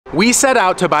we set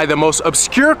out to buy the most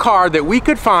obscure car that we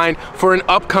could find for an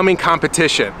upcoming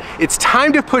competition. It's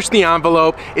time to push the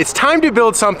envelope, it's time to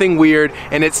build something weird,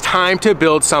 and it's time to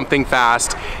build something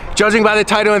fast. Judging by the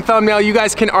title and thumbnail, you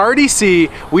guys can already see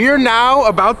we are now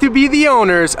about to be the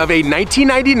owners of a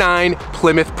 1999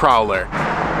 Plymouth Prowler.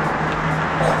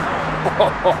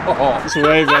 It's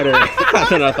way better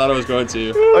than I thought it was going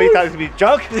to. Oh, you thought it was going to be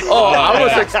junk? Oh, I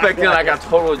was expecting like a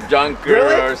total junker.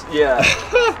 Really? Yeah.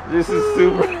 This is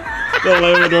super. The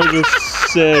Lambo doors are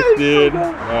sick, dude.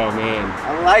 Oh man.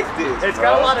 I like this. It's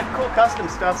got a lot of cool custom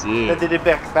stuff that they did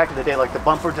back in the day, like the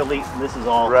bumper delete, and this is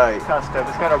all custom.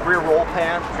 It's got a rear roll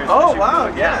pan. Oh wow,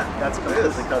 yeah. That's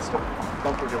completely custom.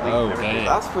 Bumper delete and everything. Dang.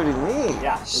 That's pretty neat.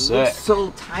 Yeah. It looks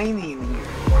so tiny in here.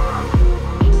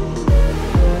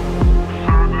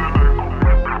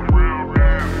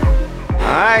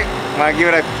 Alright, wanna give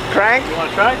it a crank? You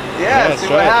wanna try? Yeah, see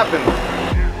what happens.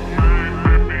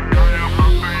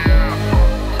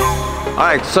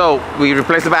 Alright, so we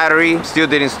replaced the battery, still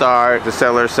didn't start. The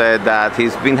seller said that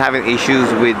he's been having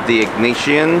issues with the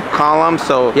ignition column,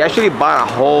 so he actually bought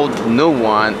a whole new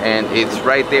one, and it's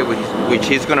right there, which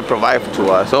he's gonna provide to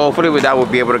us. So hopefully with that we'll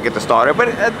be able to get the starter, but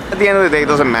at the end of the day it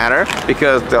doesn't matter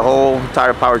because the whole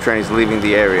entire powertrain is leaving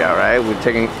the area, right? We're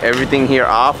taking everything here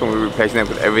off and we're replacing it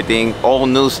with everything, all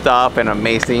new stuff and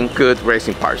amazing, good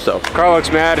racing parts. So car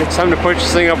looks mad. It's time to push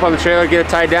this thing up on the trailer, get it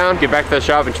tied down, get back to the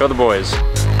shop and show the boys.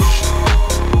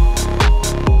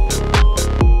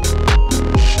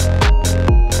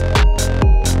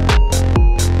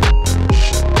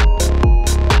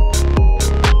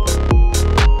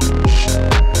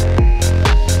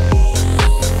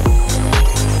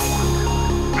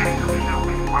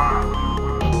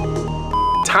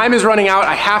 Time is running out.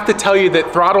 I have to tell you that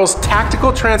throtl's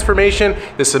tactical transformation,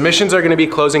 the submissions are gonna be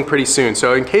closing pretty soon.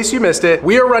 So in case you missed it,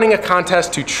 we are running a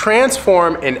contest to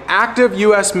transform an active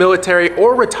US military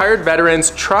or retired veterans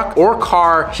truck or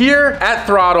car here at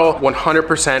throtl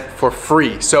 100% for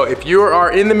free. So if you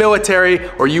are in the military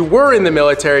or you were in the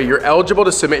military, you're eligible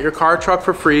to submit your car or truck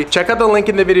for free. Check out the link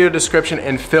in the video description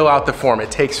and fill out the form. It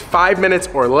takes 5 minutes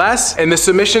or less, and the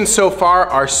submissions so far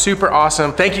are super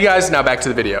awesome. Thank you guys, now back to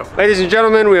the video. Ladies and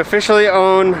gentlemen, we officially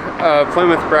own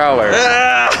Plymouth Prowler.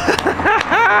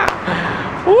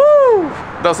 woo!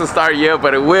 Doesn't start yet,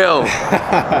 but it will.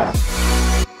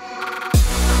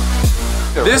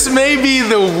 This may be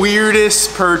the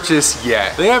weirdest purchase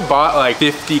yet. I think I've bought like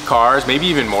 50 cars, maybe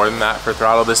even more than that for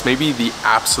throtl. This may be the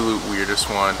absolute weirdest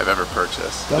one I've ever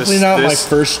purchased. Definitely not my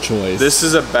first choice. This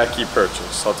is a Becky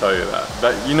purchase, I'll tell you that.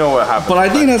 But you know what happened. But I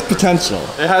think it has potential.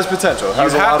 It has potential. It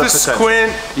has you have to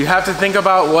squint, you have to think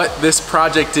about what this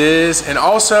project is, and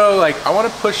also like I want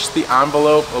to push the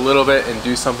envelope a little bit and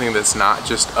do something that's not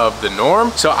just of the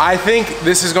norm. So I think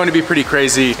this is going to be pretty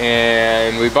crazy,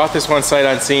 and we bought this one sight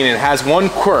unseen and it has one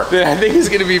quirk that I think is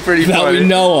going to be pretty funny. That we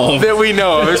know of. That we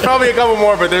know of. There's probably a couple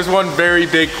more, but there's one very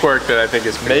big quirk that I think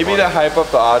is pretty Maybe funny. to hype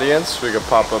up the audience, we could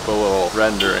pop up a little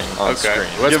rendering on screen.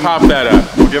 Let's pop that up.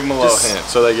 We'll give them a little hint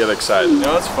so they get excited. You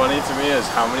know what's funny to me is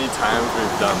how many times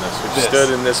we've done this. We've stood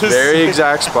in this very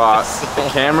exact spot. The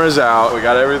camera's out. We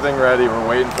got everything ready. We're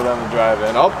waiting for them to drive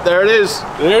in. Oh, there it is.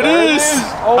 There it is.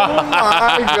 Oh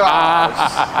my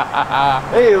gosh.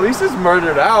 Hey, at least it's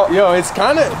murdered out. Yo, it's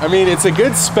kind of, I mean, it's a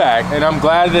good spec, and I'm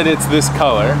glad that it's this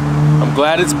color. I'm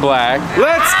glad it's black.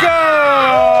 Let's go!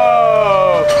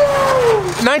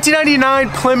 1999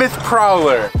 Plymouth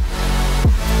Prowler.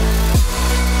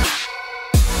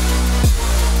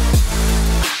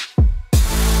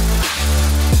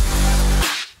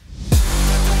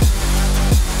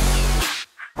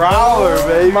 Prowler,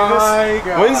 baby. My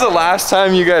God. When's the last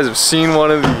time you guys have seen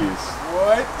one of these?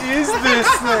 What is this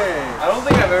thing? I don't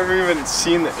think I've ever even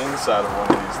seen the inside of one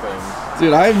of these things.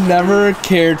 Dude, I've never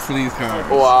cared for these cars.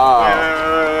 Wow.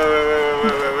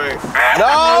 wait. No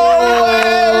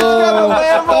way!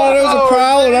 I thought it was a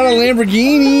Prowler, not a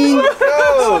Lamborghini. It's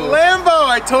a Lambo.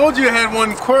 I told you it had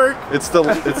one quirk. It's the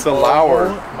Lauer.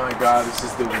 Oh my God, this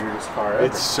is the weirdest car ever.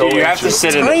 It's so You have to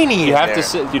sit in it. You have to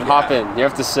sit. You'd hop in. You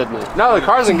have to sit in it. No, the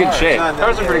car's in good shape. The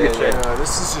car's in pretty good shape.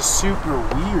 This is just super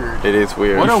weird. It is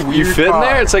weird. What a weird You fit in car.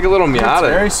 there? It's like a little It's Miata.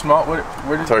 very small. Where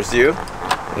did Towards you?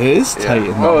 It is tight.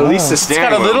 In Oh, at least the It's got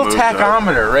steering a little wheel moves, though.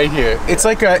 tachometer right here. It's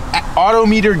like a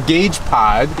odometer gauge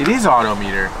pod. It is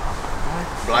odometer.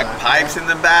 black pipes in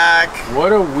the back.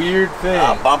 What a weird thing.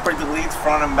 Bumper deletes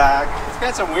front and back. It's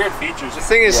got some weird features. This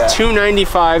thing is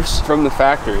 295s from the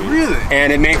factory. Really?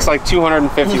 And it makes like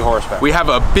 250 horsepower. We have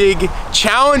a big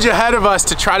challenge ahead of us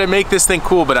to try to make this thing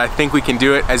cool, but I think we can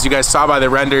do it. As you guys saw by the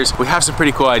renders, we have some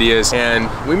pretty cool ideas, and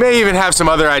we may even have some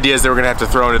other ideas that we're gonna have to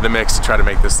throw into the mix to try to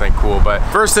make this thing cool. But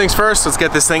first things first, let's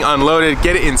get this thing unloaded,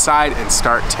 get it inside, and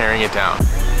start tearing it down.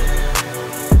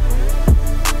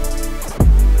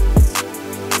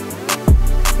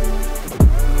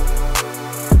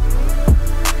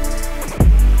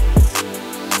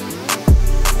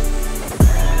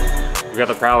 We got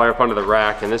the Prowler up under the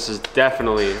rack, and this is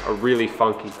definitely a really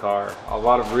funky car. A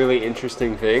lot of really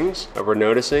interesting things that we're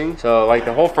noticing. So like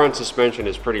the whole front suspension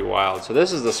is pretty wild. So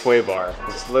this is the sway bar.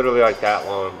 It's literally like that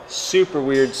long. Super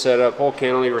weird setup, whole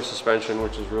cantilever suspension,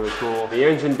 which is really cool. The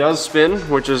engine does spin,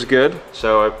 which is good.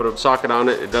 So I put a socket on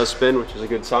it, it does spin, which is a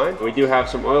good sign. We do have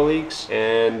some oil leaks,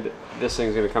 and this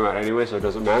thing's gonna come out anyway, so it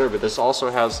doesn't matter. But this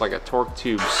also has like a torque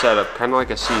tube setup, kind of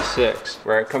like a C6,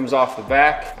 where it comes off the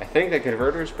back. I think the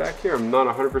converter's back here, I'm not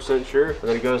 100% sure. And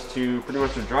then it goes to pretty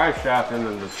much the drive shaft, and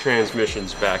then the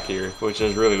transmission's back here, which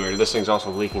is really weird. This thing's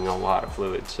also leaking a lot of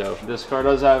fluid. So this car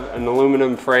does have an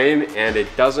aluminum frame, and it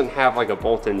doesn't have like a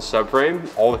bolt-in subframe.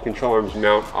 All the control arms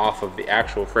mount off of the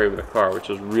actual frame of the car, which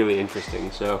is really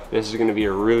interesting. So this is gonna be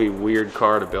a really weird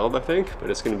car to build, I think, but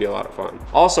it's gonna be a lot of fun.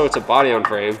 Also, it's a body on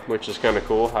frame, which is kind of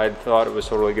cool. I thought it was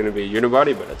totally going to be a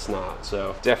unibody, but it's not.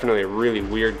 So definitely a really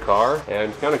weird car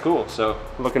and kind of cool. So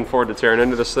looking forward to tearing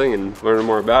into this thing and learning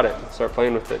more about it, start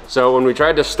playing with it. So when we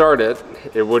tried to start it,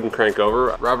 it wouldn't crank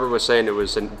over. Robert was saying it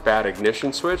was a bad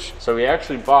ignition switch. So we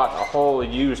actually bought a whole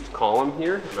used column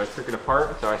here, and I took it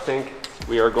apart. So I think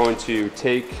we are going to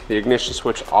take the ignition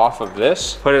switch off of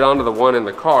this, put it onto the one in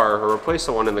the car, or replace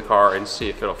the one in the car, and see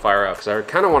if it'll fire up. Because I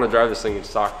kind of want to drive this thing in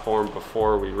stock form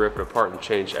before we rip it apart and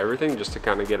change everything, just to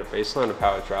kind of get a baseline of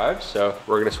how it drives. So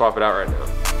we're gonna swap it out right now.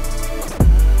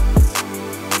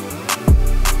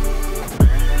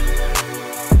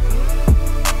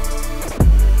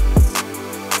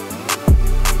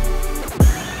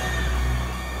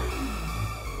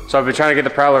 So I've been trying to get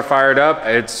the Prowler fired up.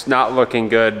 It's not looking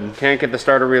good. Can't get the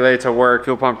starter relay to work.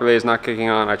 Fuel pump relay is not kicking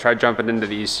on. I tried jumping into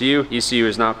the ECU. ECU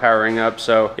is not powering up.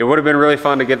 So it would have been really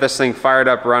fun to get this thing fired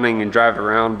up, running, and drive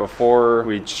around before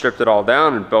we stripped it all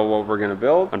down and build what we're gonna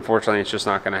build. Unfortunately, it's just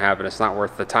not gonna happen. It's not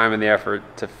worth the time and the effort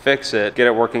to fix it, get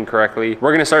it working correctly.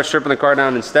 We're gonna start stripping the car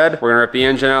down instead. We're gonna rip the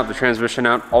engine out, the transmission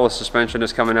out, all the suspension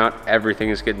is coming out,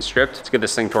 everything is getting stripped. Let's get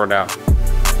this thing torn down.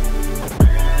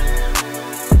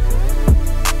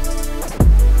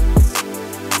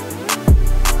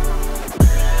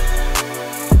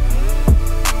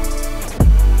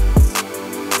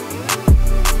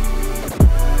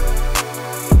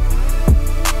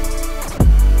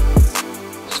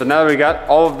 So now that we got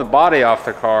all of the body off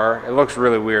the car, it looks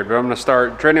really weird, but I'm gonna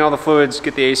start draining all the fluids,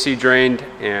 get the AC drained,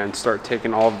 and start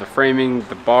taking all of the framing,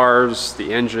 the bars,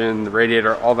 the engine, the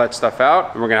radiator, all that stuff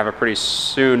out. And we're gonna have a pretty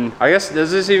soon, I guess,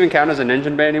 does this even count as an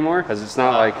engine bay anymore? Because it's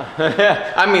not like...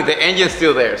 I mean, the engine's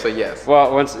still there, so yes.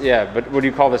 Well, yeah, but what do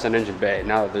you call this an engine bay?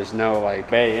 Now that there's no like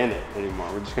bay in it anymore.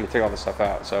 We're just gonna take all this stuff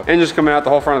out. So engine's coming out, the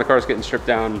whole front of the car is getting stripped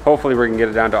down. Hopefully we can get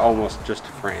it down to almost just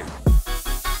a frame.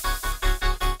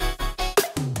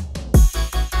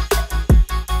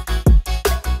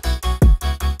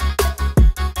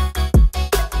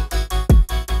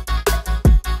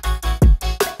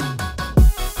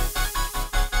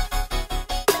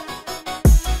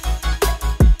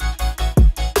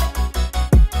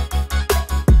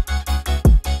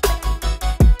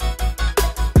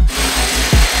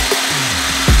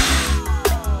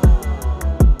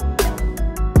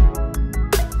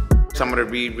 So I'm gonna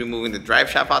be removing the drive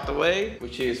shaft out the way,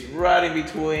 which is right in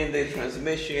between the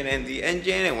transmission and the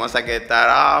engine. And once I get that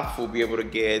off, we'll be able to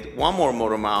get one more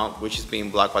motor mount, which is being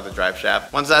blocked by the drive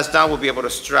shaft. Once that's done, we'll be able to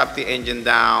strap the engine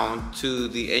down to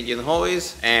the engine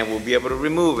hoist, and we'll be able to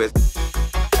remove it.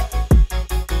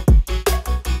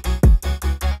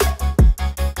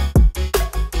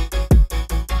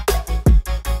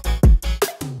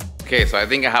 Okay, so I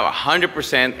think I have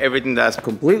 100% everything that's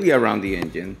completely around the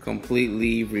engine,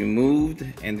 completely removed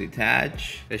and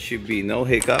detached. There should be no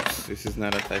hiccups. This is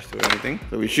not attached to anything.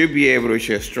 So we should be able to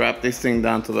just strap this thing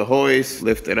down to the hoist,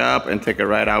 lift it up, and take it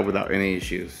right out without any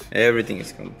issues. Everything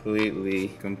is completely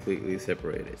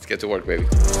separated. Let's get to work, baby.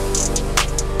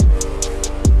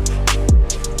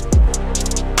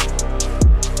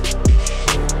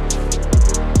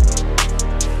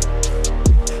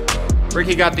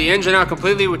 Ricky got the engine out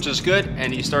completely, which is good,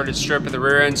 and he started stripping the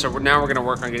rear end. So now we're gonna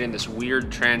work on getting this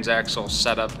weird transaxle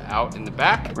setup out in the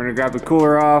back. We're gonna grab the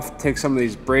cooler off, take some of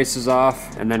these braces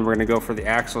off, and then we're gonna go for the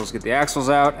axles, get the axles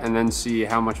out, and then see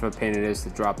how much of a pain it is to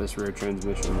drop this rear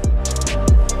transmission.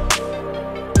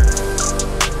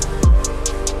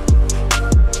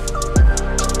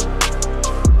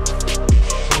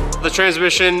 The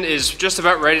transmission is just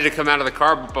about ready to come out of the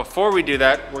car, but before we do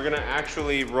that, we're gonna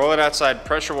actually roll it outside,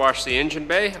 pressure wash the engine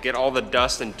bay, get all the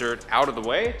dust and dirt out of the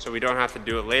way so we don't have to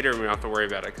do it later and we don't have to worry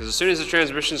about it. Because as soon as the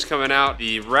transmission is coming out,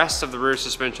 the rest of the rear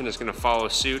suspension is gonna follow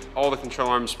suit. All the control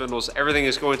arm spindles, everything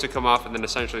is going to come off, and then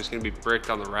essentially it's gonna be bricked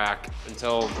on the rack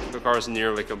until the car is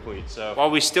nearly complete. So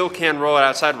while we still can roll it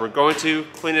outside, we're going to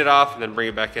clean it off and then bring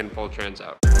it back in, pull the trans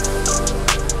out.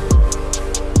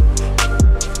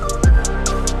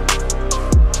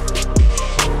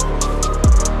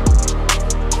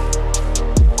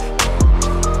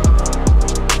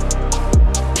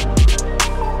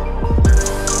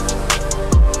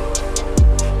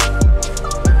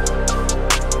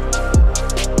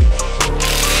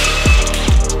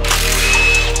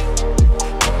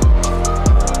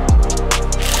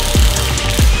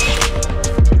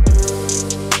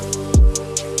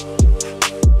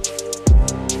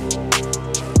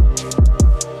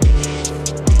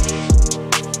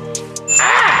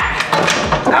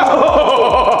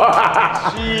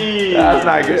 That's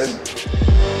not good.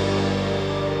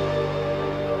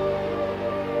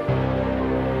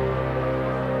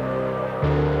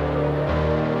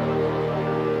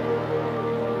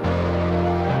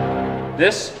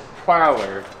 This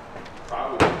Prowler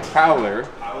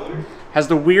has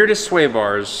the weirdest sway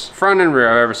bars, front and rear,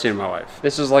 I've ever seen in my life.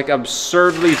 This is like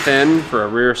absurdly thin for a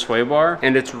rear sway bar,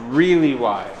 and it's really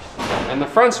wide. And the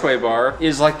front sway bar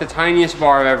is like the tiniest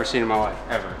bar I've ever seen in my life,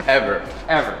 ever.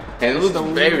 And it looks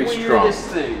very strong. Weirdest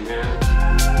thing, man.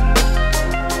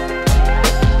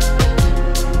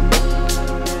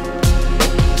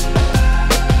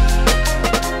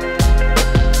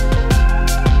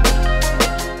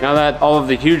 Now that all of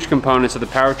the huge components of the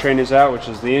powertrain is out, which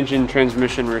is the engine,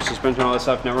 transmission, rear suspension, all that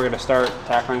stuff, now we're gonna start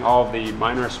tackling all of the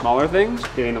minor, smaller things,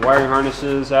 getting the wiring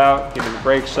harnesses out, getting the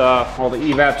brakes off, all the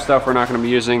evap stuff we're not gonna be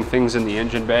using, things in the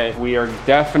engine bay. We are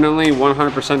definitely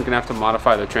 100% gonna have to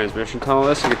modify the transmission tunnel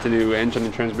list to get the new engine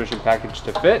and transmission package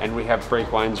to fit, and we have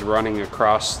brake lines running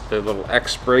across the little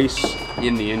X brace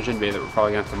in the engine bay that we're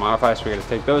probably gonna have to modify, so we're gonna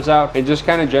take those out, and just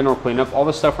kind of general cleanup. All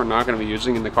the stuff we're not gonna be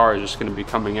using in the car is just gonna be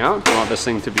coming out. We want this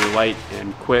thing to be light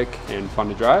and quick and fun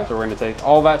to drive. So we're gonna take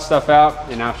all that stuff out,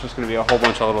 and now it's just gonna be a whole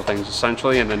bunch of little things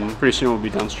essentially, and then pretty soon we'll be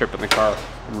done stripping the car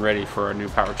and ready for a new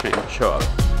powertrain to show up.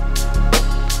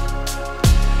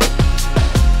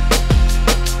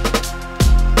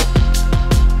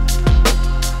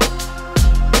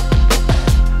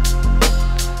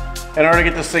 In order to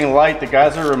get this thing light, the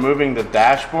guys are removing the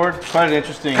dashboard. It's quite an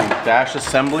interesting dash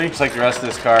assembly. Just like the rest of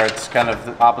this car, it's kind of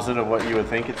the opposite of what you would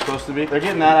think it's supposed to be. They're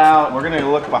getting that out. We're gonna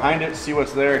look behind it, see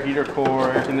what's there. Heater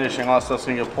core, air conditioning, all that stuff's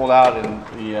gonna get pulled out in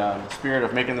the spirit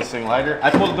of making this thing lighter. I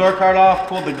pulled the door card off,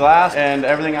 pulled the glass and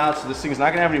everything out, so this thing's not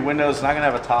gonna have any windows, it's not gonna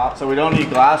have a top, so we don't need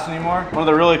glass anymore. One of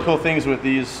the really cool things with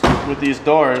these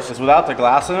doors is without the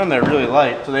glass in them, they're really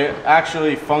light. So they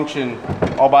actually function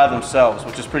all by themselves,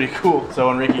 which is pretty cool. So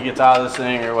when Ricky gets out of this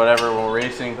thing or whatever when we're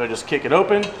racing, he'll just kick it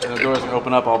open and the doors can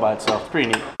open up all by itself. It's pretty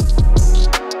neat.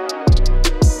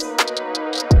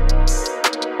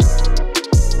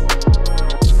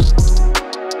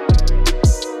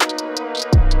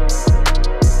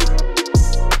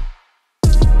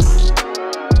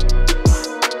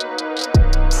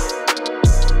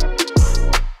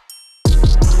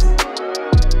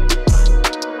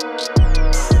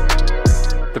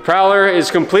 The Prowler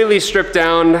is completely stripped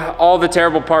down. All the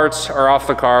terrible parts are off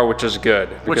the car, which is good.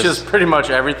 Which is pretty much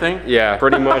everything? Yeah,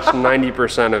 pretty much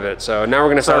 90% of it. So now we're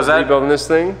gonna start rebuilding this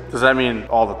thing. Does that mean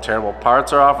all the terrible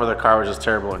parts are off, or the car was just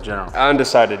terrible in general?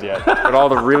 Undecided yet, but all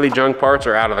the really junk parts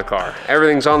are out of the car.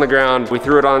 Everything's on the ground. We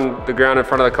threw it on the ground in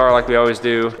front of the car like we always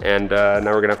do, and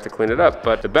now we're gonna have to clean it up.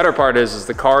 But the better part is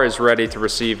the car is ready to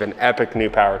receive an epic new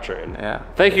powertrain. Yeah.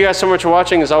 Thank you guys so much for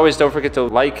watching. As always, don't forget to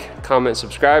like, comment,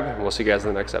 subscribe, and we'll see you guys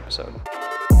in the next episode.